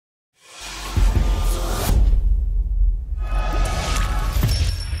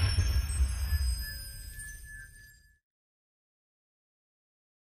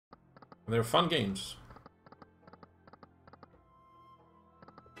They're fun games.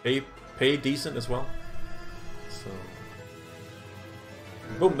 Pay decent as well. So,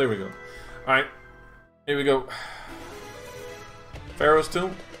 boom, there we go. Alright, here we go. Pharaoh's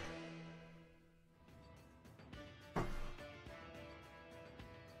Tomb.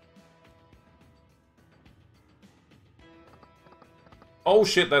 Oh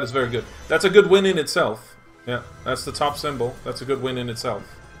shit, that is very good. That's a good win in itself. Yeah, that's the top symbol. That's a good win in itself.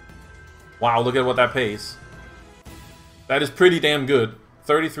 Wow, look at what that pays. That is pretty damn good.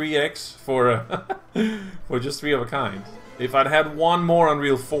 33x for for just 3 of a kind. If I'd had one more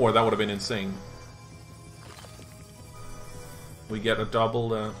Unreal 4, that would have been insane. We get a double.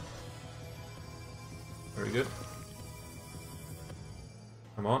 Very good.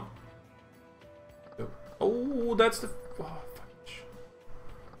 Come on. Oh, that's the. Oh, fudge.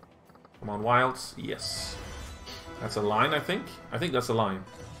 Come on, Wilds. Yes. That's a line, I think. I think that's a line.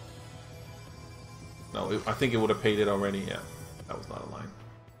 No, I think it would have paid it already. Yeah, that was not a line.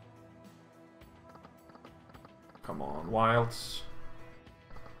 Come on, Wilds.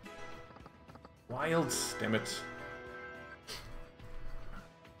 Wilds, damn it.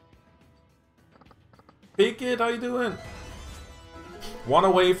 Pick it, how you doing? One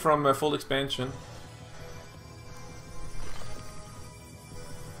away from a full expansion.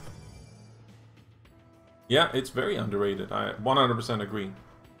 Yeah, it's very underrated. I 100% agree.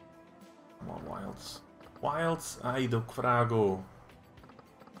 Come on, Wilds. Wilds, ai do frago.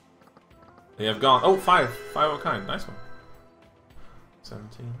 They have gone. Oh, 5 of a kind. Nice one.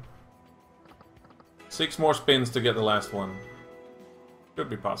 17. 6 more spins to get the last one. Could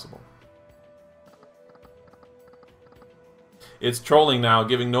be possible. It's trolling now,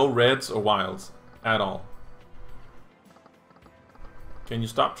 giving no reds or wilds at all. Can you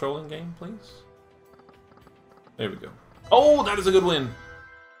stop trolling, game, please? There we go. Oh, that is a good win.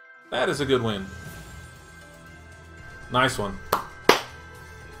 That is a good win. Nice one.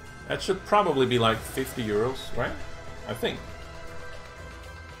 That should probably be like 50 euros, right? I think.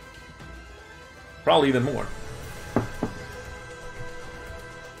 Probably even more.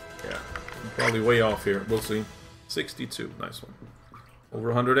 Yeah, I'm probably way off here. We'll see. 62, nice one.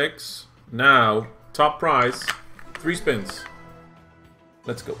 Over 100x. Now, top prize, 3 spins.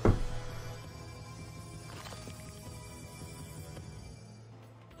 Let's go.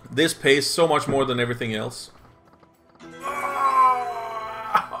 This pays so much more than everything else.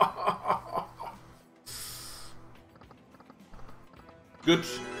 Good.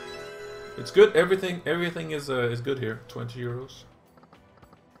 It's good. Everything is good here. 20 euros.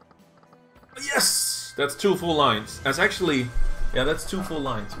 Yes, that's 2 full lines. That's actually, yeah, that's 2 full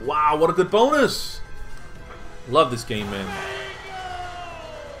lines. Wow, what a good bonus! Love this game, man.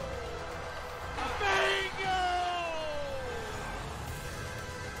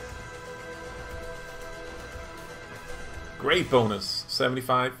 Great bonus.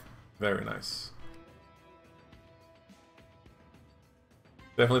 75. Very nice.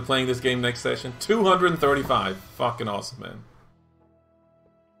 Definitely playing this game next session. 235. Fucking awesome, man.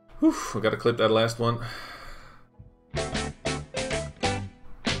 Whew, I gotta clip that last one.